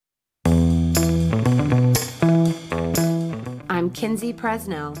Kinsey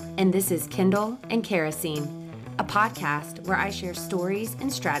Presnell, and this is Kindle and Kerosene, a podcast where I share stories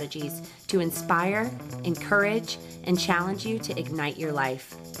and strategies to inspire, encourage, and challenge you to ignite your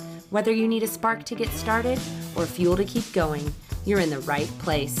life. Whether you need a spark to get started or fuel to keep going, you're in the right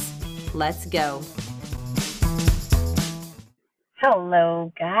place. Let's go.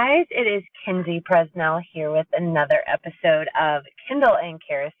 Hello, guys. It is Kinsey Presnell here with another episode of Kindle and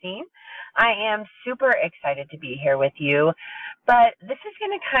Kerosene. I am super excited to be here with you, but this is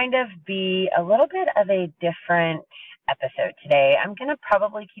going to kind of be a little bit of a different episode today. I'm going to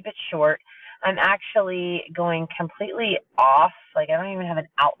probably keep it short. I'm actually going completely off. I don't even have an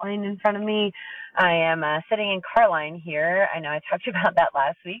outline in front of me. I am sitting in Carline here. I know I talked about that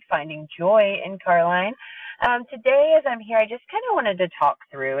last week, finding joy in Carline. Today, as I'm here, I just kind of wanted to talk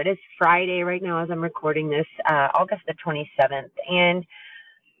through. It is Friday right now as I'm recording this, August the 27th. And,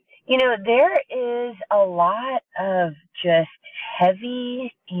 you know, there is a lot of just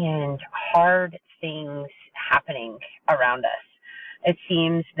heavy and hard things happening around us. It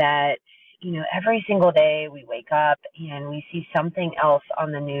seems that, you know, every single day we wake up and we see something else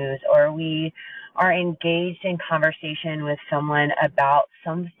on the news, or we are engaged in conversation with someone about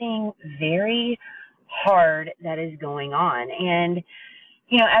something very hard that is going on. And,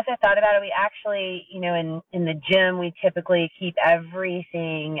 you know, as I thought about it, we actually, you know, in the gym, we typically keep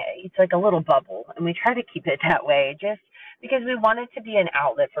everything, it's like a little bubble, and we try to keep it that way just because we want it to be an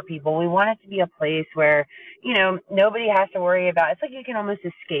outlet for people. We want it to be a place where, you know, nobody has to worry about, it's like you can almost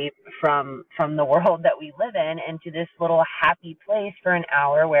escape from the world that we live in into this little happy place for an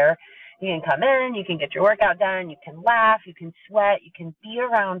hour where you can come in, you can get your workout done, you can laugh, you can sweat, you can be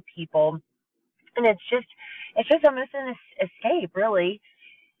around people. And it's just almost an escape, really.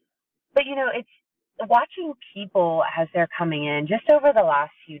 But, you know, it's watching people as they're coming in just over the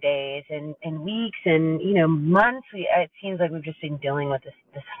last few days and weeks and, you know, months. It seems like we've just been dealing with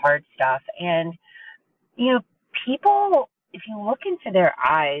this hard stuff. And, you know, people, if you look into their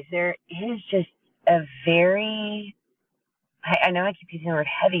eyes, there is just a very, I know I keep using the word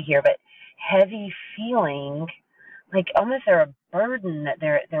heavy here, but heavy feeling, like almost they're a burden that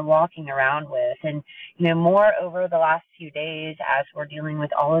they're walking around with. And, you know, more over the last few days as we're dealing with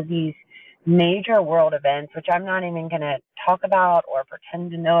all of these major world events, which I'm not even going to talk about or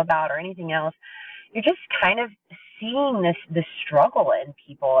pretend to know about or anything else, you're just kind of seeing this struggle in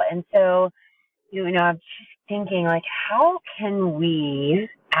people. And so, you know, I'm just thinking, like, how can we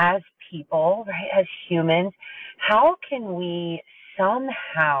as people, right, as humans, how can we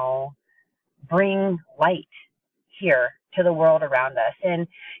somehow bring light here to the world around us? And,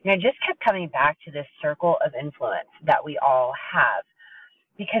 you know, I just kept coming back to this circle of influence that we all have,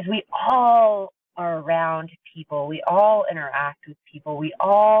 because we all are around people, we all interact with people, we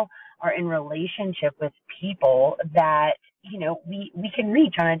all are in relationship with people that, you know, we can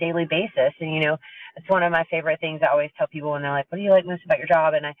reach on a daily basis. And, you know, it's one of my favorite things I always tell people when they're like, what do you like most about your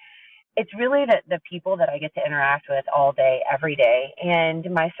job? And it's really the people that I get to interact with all day, every day. And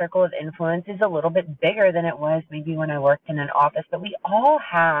my circle of influence is a little bit bigger than it was maybe when I worked in an office. But we all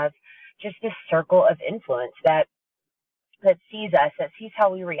have just this circle of influence that sees us, that sees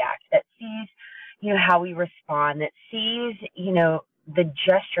how we react, that sees, you know, how we respond, that sees, you know, the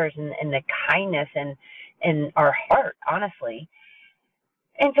gestures and the kindness and our heart, honestly.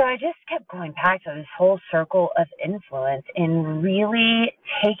 And so I just kept going back to this whole circle of influence and really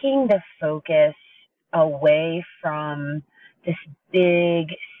taking the focus away from this big,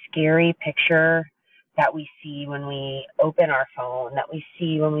 scary picture that we see when we open our phone, that we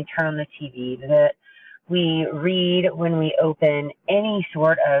see when we turn on the TV, that we read when we open any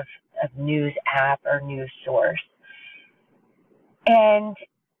sort of news app or news source. And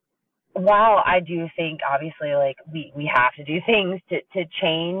while I do think, obviously, like we have to do things to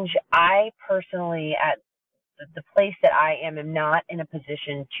change, I personally, at the place that I am not in a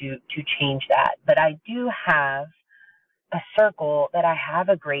position to change that. But I do have a circle that I have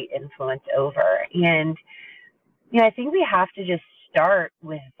a great influence over. And, you know, I think we have to just start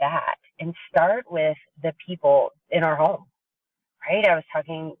with that and start with the people in our home, right? I was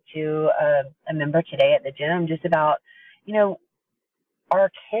talking to a member today at the gym just about, you know, our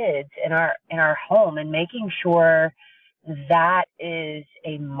kids in our home, and making sure that is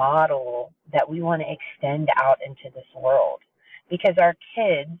a model that we want to extend out into this world, because our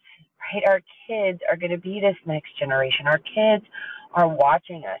kids, right, our kids are going to be this next generation. Our kids are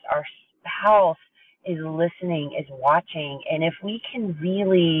watching us. Our spouse is listening, is watching. And if we can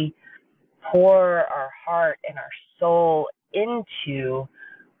really pour our heart and our soul into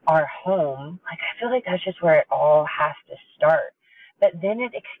our home, like, I feel like that's just where it all has to start. But then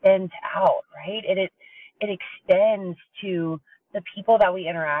it extends out, right? It extends to the people that we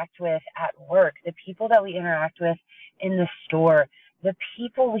interact with at work, the people that we interact with in the store, the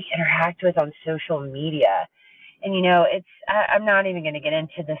people we interact with on social media. And, I'm not even going to get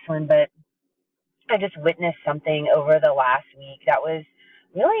into this one, but I just witnessed something over the last week that was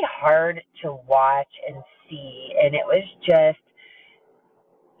really hard to watch and see. And it was just,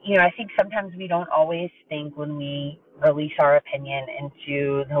 I think sometimes we don't always think when we release our opinion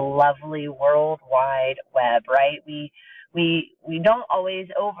into the lovely World Wide Web, right? We don't always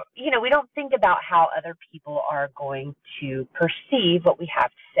we don't think about how other people are going to perceive what we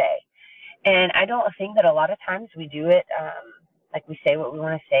have to say. And I don't think that a lot of times we do it, like we say what we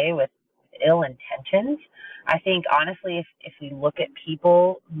want to say with ill intentions. I think honestly, if we look at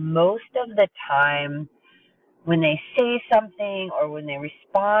people, most of the time when they say something or when they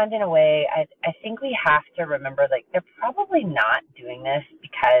respond in a way, I think we have to remember, like, they're probably not doing this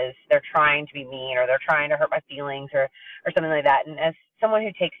because they're trying to be mean or they're trying to hurt my feelings or something like that. And as someone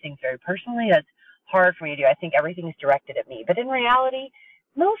who takes things very personally, that's hard for me to do. I think everything is directed at me. But in reality,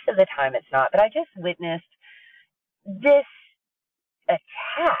 most of the time it's not. But I just witnessed this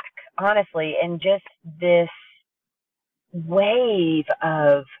attack, honestly, and just this wave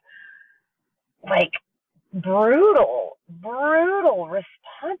of, like, brutal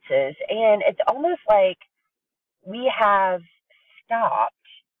responses. And it's almost like we have stopped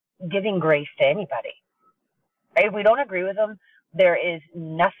giving grace to anybody, right? If we don't agree with them, there is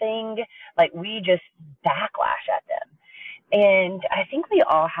nothing, like, we just backlash at them. And I think we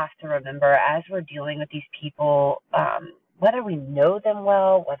all have to remember, as we're dealing with these people, whether we know them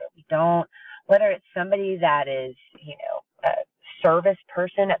well, whether we don't, whether it's somebody that is, a service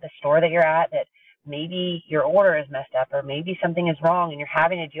person at the store that you're at, that maybe your order is messed up or maybe something is wrong and you're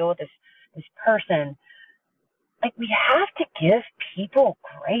having to deal with this person. Like, we have to give people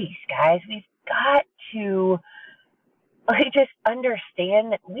grace, guys. We've got to just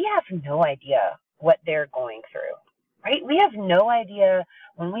understand that we have no idea what they're going through, right? We have no idea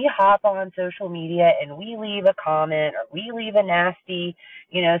when we hop on social media and we leave a comment or we leave a nasty,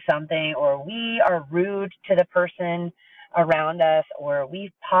 something, or we are rude to the person around us, or we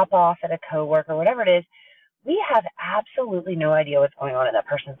pop off at a coworker, whatever it is. We have absolutely no idea what's going on in that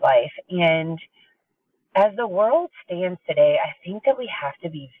person's life. And as the world stands today, I think that we have to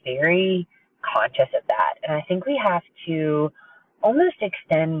be very conscious of that. And I think we have to almost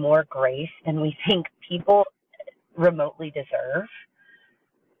extend more grace than we think people remotely deserve,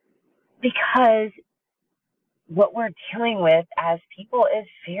 because what we're dealing with as people is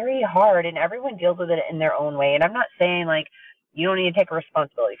very hard, and everyone deals with it in their own way. And I'm not saying, like, you don't need to take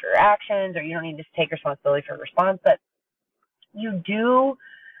responsibility for your actions or you don't need to take responsibility for your response, but you do,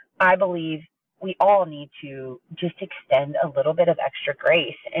 I believe, we all need to just extend a little bit of extra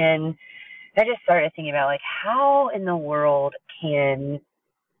grace. And I just started thinking about, like, how in the world can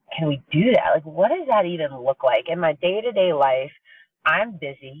we do that? Like, what does that even look like? In my day-to-day life, I'm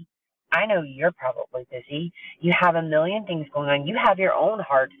busy. I know you're probably busy. You have a million things going on. You have your own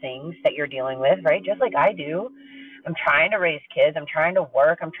hard things that you're dealing with, right? Just like I do. I'm trying to raise kids. I'm trying to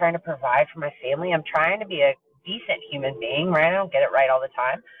work. I'm trying to provide for my family. I'm trying to be a decent human being, right? I don't get it right all the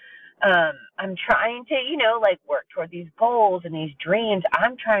time. I'm trying to, work toward these goals and these dreams.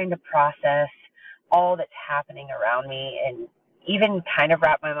 I'm trying to process all that's happening around me and even kind of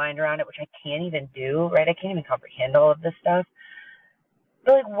wrap my mind around it, which I can't even do, right? I can't even comprehend all of this stuff.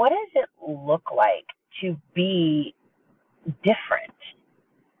 But, like, what does it look like to be different,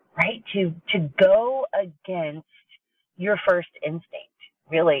 right? To go against your first instinct,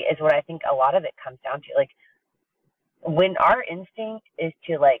 really, is what I think a lot of it comes down to. Like, when our instinct is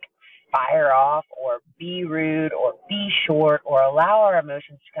to, like, fire off or be rude or be short or allow our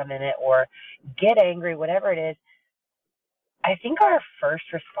emotions to come in it or get angry, whatever it is, I think our first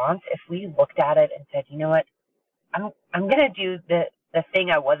response, if we looked at it and said, you know what, I'm going to do the thing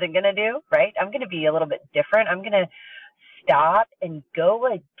I wasn't going to do, right? I'm going to be a little bit different. I'm going to stop and go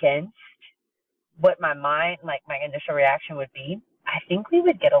against what my mind, like my initial reaction would be. I think we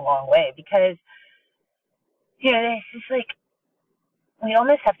would get a long way, because, it's just like, we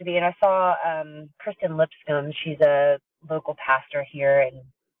almost have to be. And I saw Kristen Lipscomb. She's a local pastor here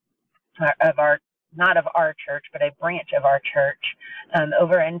not of our church, but a branch of our church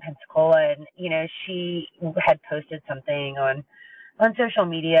over in Pensacola. And, she had posted something on social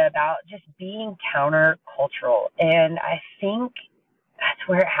media about just being countercultural. And I think that's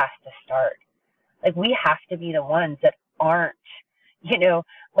where it has to start. Like, we have to be the ones that aren't,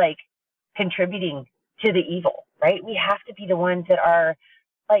 like, contributing to the evil, right? We have to be the ones that are,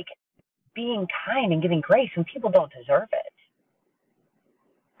 like, being kind and giving grace when people don't deserve it,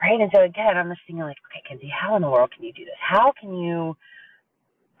 right? And so again, I'm just thinking like, okay, Kenzie, how in the world can you do this? How can you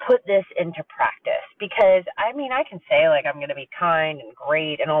put this into practice? Because I mean, I can say like I'm going to be kind and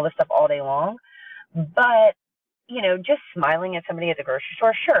great and all this stuff all day long, but just smiling at somebody at the grocery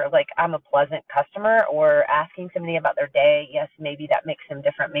store, sure, like I'm a pleasant customer, or asking somebody about their day, yes, maybe that makes them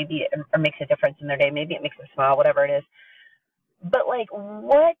different, maybe, or makes a difference in their day, maybe it makes them smile, whatever it is. But like,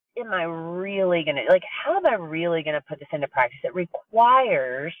 what am I really going to, like, how am I really going to put this into practice? It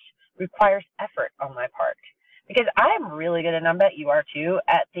requires effort on my part, because I'm really good, and I bet you are too,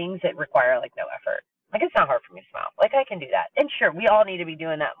 at things that require like no effort. Like, it's not hard for me to smile. Like, I can do that. And sure, we all need to be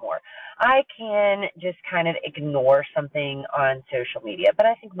doing that more. I can just kind of ignore something on social media, but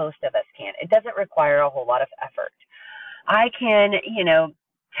I think most of us can. It doesn't require a whole lot of effort. I can,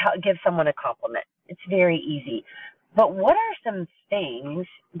 give someone a compliment. It's very easy. But what are some things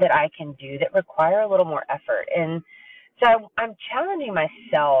that I can do that require a little more effort? And so I'm challenging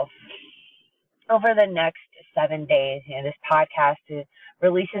myself over the next 7 days. This podcast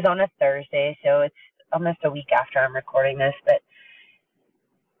releases on a Thursday, so it's almost a week after I'm recording this. But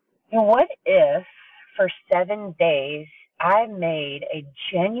what if for 7 days I made a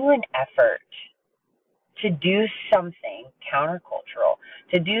genuine effort to do something countercultural,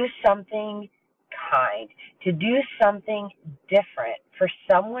 to do something kind, to do something different for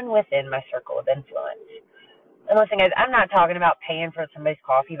someone within my circle of influence? And listen, guys, I'm not talking about paying for somebody's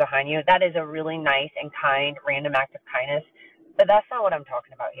coffee behind you. That is a really nice and kind random act of kindness, but that's not what I'm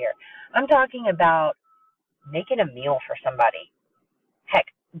talking about here. I'm talking about making a meal for somebody. Heck,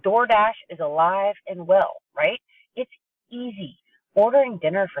 DoorDash is alive and well, right? It's easy. Ordering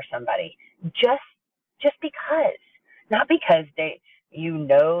dinner for somebody, just because. Not because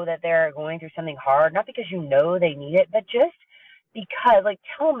that they're going through something hard, not because they need it, but just because, like,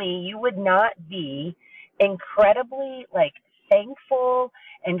 tell me you would not be incredibly, like, thankful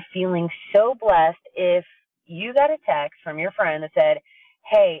and feeling so blessed if you got a text from your friend that said,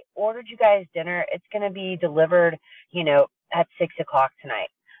 hey, ordered you guys dinner. It's going to be delivered, at 6 o'clock tonight.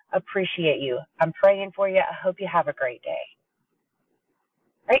 Appreciate you. I'm praying for you. I hope you have a great day.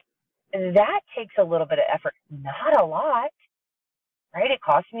 Right? That takes a little bit of effort. Not a lot. Right? It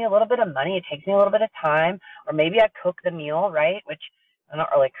costs me a little bit of money. It takes me a little bit of time. Or maybe I cook the meal, right? Which I don't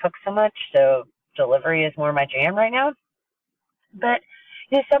really cook so much, so delivery is more my jam right now. But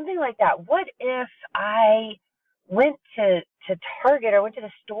something like that. What if I went to Target or went to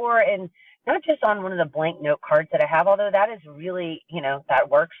the store, and not just on one of the blank note cards that I have, although that is really, that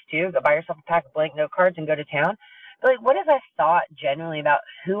works too. Go buy yourself a pack of blank note cards and go to town. But like, what if I thought genuinely about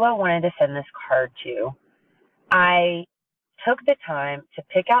who I wanted to send this card to? I took the time to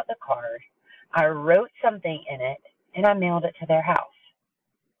pick out the card. I wrote something in it, and I mailed it to their house.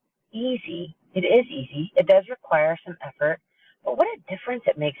 Easy. It is easy. It does require some effort, but what a difference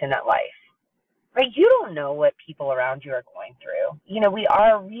it makes in that life. Right? You don't know what people around you are going through. We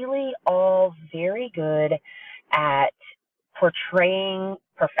are really all very good at portraying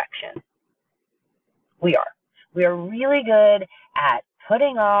perfection. We are. We are really good at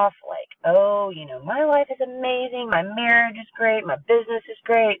putting off, like, oh, my life is amazing. My marriage is great. My business is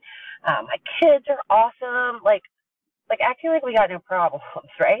great. My kids are awesome. Like acting like we got no problems,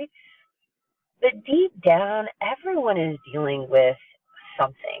 right? But deep down, everyone is dealing with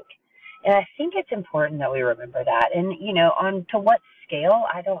something. And I think it's important that we remember that. And, on to what scale,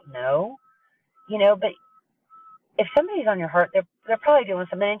 I don't know, but if somebody's on your heart, they're probably doing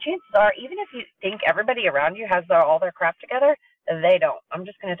something. And chances are, even if you think everybody around you has all their crap together, they don't. I'm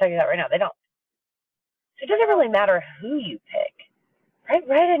just going to tell you that right now. They don't. So it doesn't really matter who you pick, right?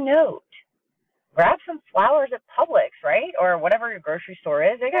 Write a note. Grab some flowers at Publix, right? Or whatever your grocery store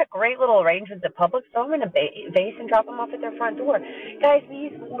is. They got great little arrangements at Publix. Throw them in a vase and drop them off at their front door. Guys,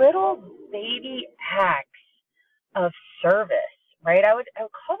 these little baby acts of service, right? I would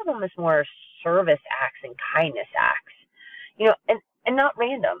call them almost more service acts and kindness acts, and not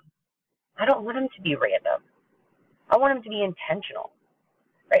random. I don't want them to be random. I want them to be intentional,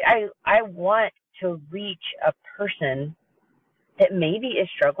 right? I want to reach a person that maybe is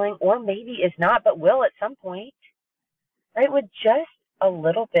struggling or maybe is not, but will at some point, right? With just a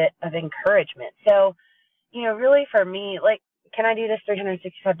little bit of encouragement. So, really for me, like, can I do this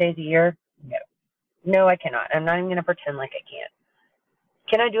 365 days a year? No, I cannot. I'm not even going to pretend like I can't.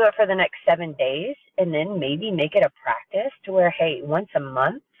 Can I do it for the next 7 days and then maybe make it a practice to where, hey, once a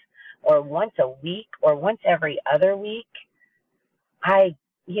month or once a week or once every other week, I,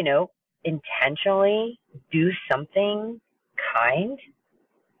 intentionally do something kind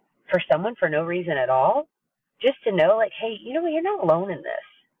for someone for no reason at all, just to know, like, hey, you're not alone in this.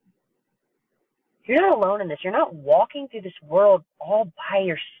 You're not alone in this. You're not walking through this world all by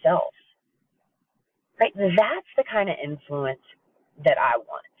yourself, right? That's the kind of influence that I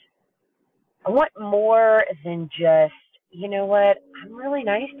want. I want more than just, you know what, I'm really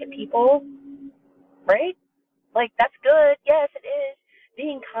nice to people, right? Like, that's good. Yes, it is.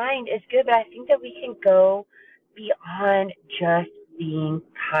 Being kind is good, but I think that we can go beyond just being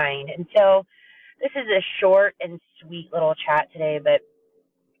kind. And so this is a short and sweet little chat today, but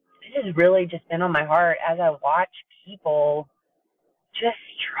this has really just been on my heart as I watch people just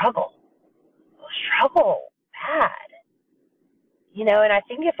struggle bad. And I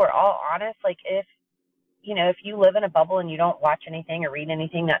think if we're all honest, like if you live in a bubble and you don't watch anything or read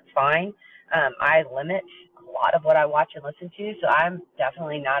anything, that's fine. I limit a lot of what I watch and listen to, so I'm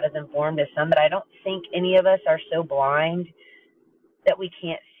definitely not as informed as some, but I don't think any of us are so blind that we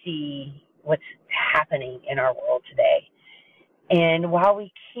can't see what's happening in our world today. And while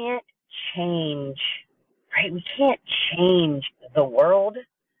we can't change, right, we can't change the world,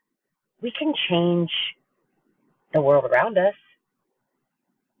 we can change the world around us.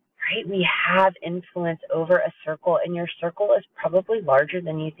 Right? We have influence over a circle, and your circle is probably larger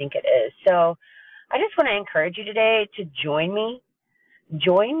than you think it is. So I just want to encourage you today to join me.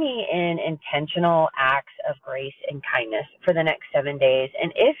 Join me in intentional acts of grace and kindness for the next 7 days.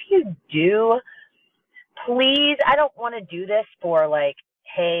 And if you do, please, I don't want to do this for like,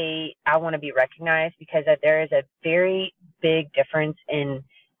 hey, I want to be recognized, because there is a very big difference in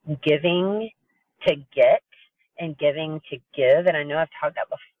giving to get and giving to give. And I know I've talked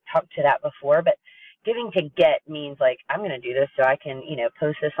to that before, but giving to get means like, I'm going to do this so I can,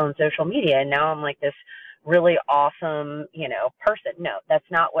 post this on social media. And now I'm like this really awesome, person. No, that's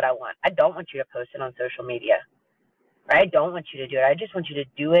not what I want. I don't want you to post it on social media, right? I don't want you to do it. I just want you to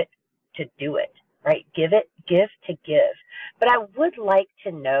do it, right? Give to give. But I would like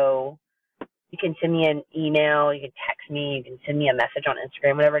to know, you can send me an email, you can text me, you can send me a message on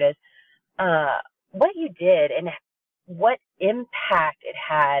Instagram, whatever it is, what you did and what impact it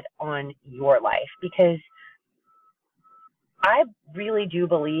had on your life. Because I really do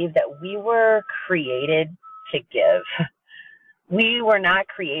believe that we were created to give. We were not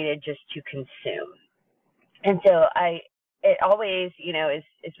created just to consume. And so it always,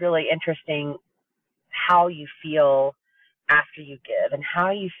 is really interesting how you feel after you give and how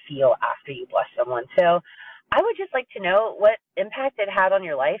you feel after you bless someone. So I would just like to know what impact it had on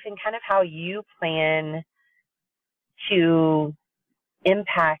your life and kind of how you plan to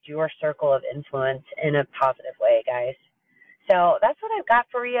impact your circle of influence in a positive way, guys. So that's what I've got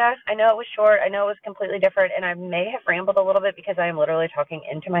for you. I know it was short. I know it was completely different, and I may have rambled a little bit because I am literally talking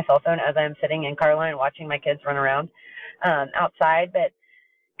into my cell phone as I'm sitting in Carline watching my kids run around outside. But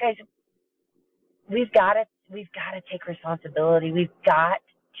guys, we've got to take responsibility. We've got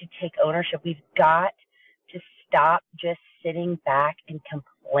to take ownership. We've got to stop just sitting back and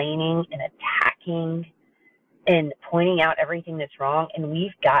complaining and attacking and pointing out everything that's wrong, and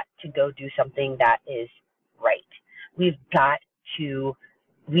we've got to go do something that is right. We've got to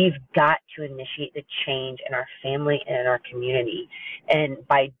initiate the change in our family and in our community. And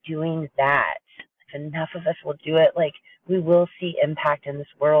by doing that, if enough of us will do it, like, we will see impact in this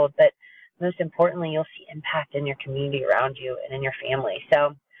world, but most importantly, you'll see impact in your community around you and in your family.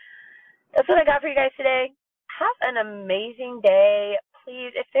 So that's what I got for you guys today. Have an amazing day.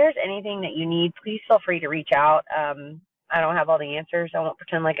 Please, if there's anything that you need, please feel free to reach out. I don't have all the answers. I won't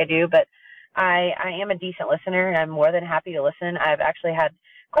pretend like I do, but I am a decent listener, and I'm more than happy to listen. I've actually had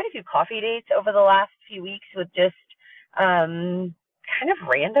quite a few coffee dates over the last few weeks with just kind of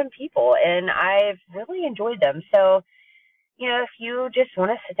random people, and I've really enjoyed them. So, if you just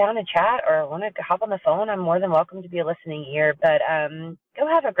want to sit down and chat or want to hop on the phone, I'm more than welcome to be a listening ear. But go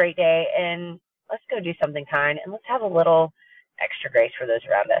have a great day, and let's go do something kind, and let's have a little extra grace for those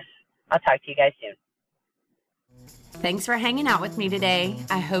around us. I'll talk to you guys soon. Thanks for hanging out with me today.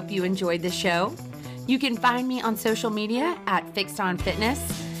 I hope you enjoyed the show. You can find me on social media at Fixed On Fitness.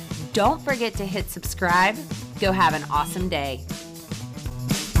 Don't forget to hit subscribe. Go have an awesome day.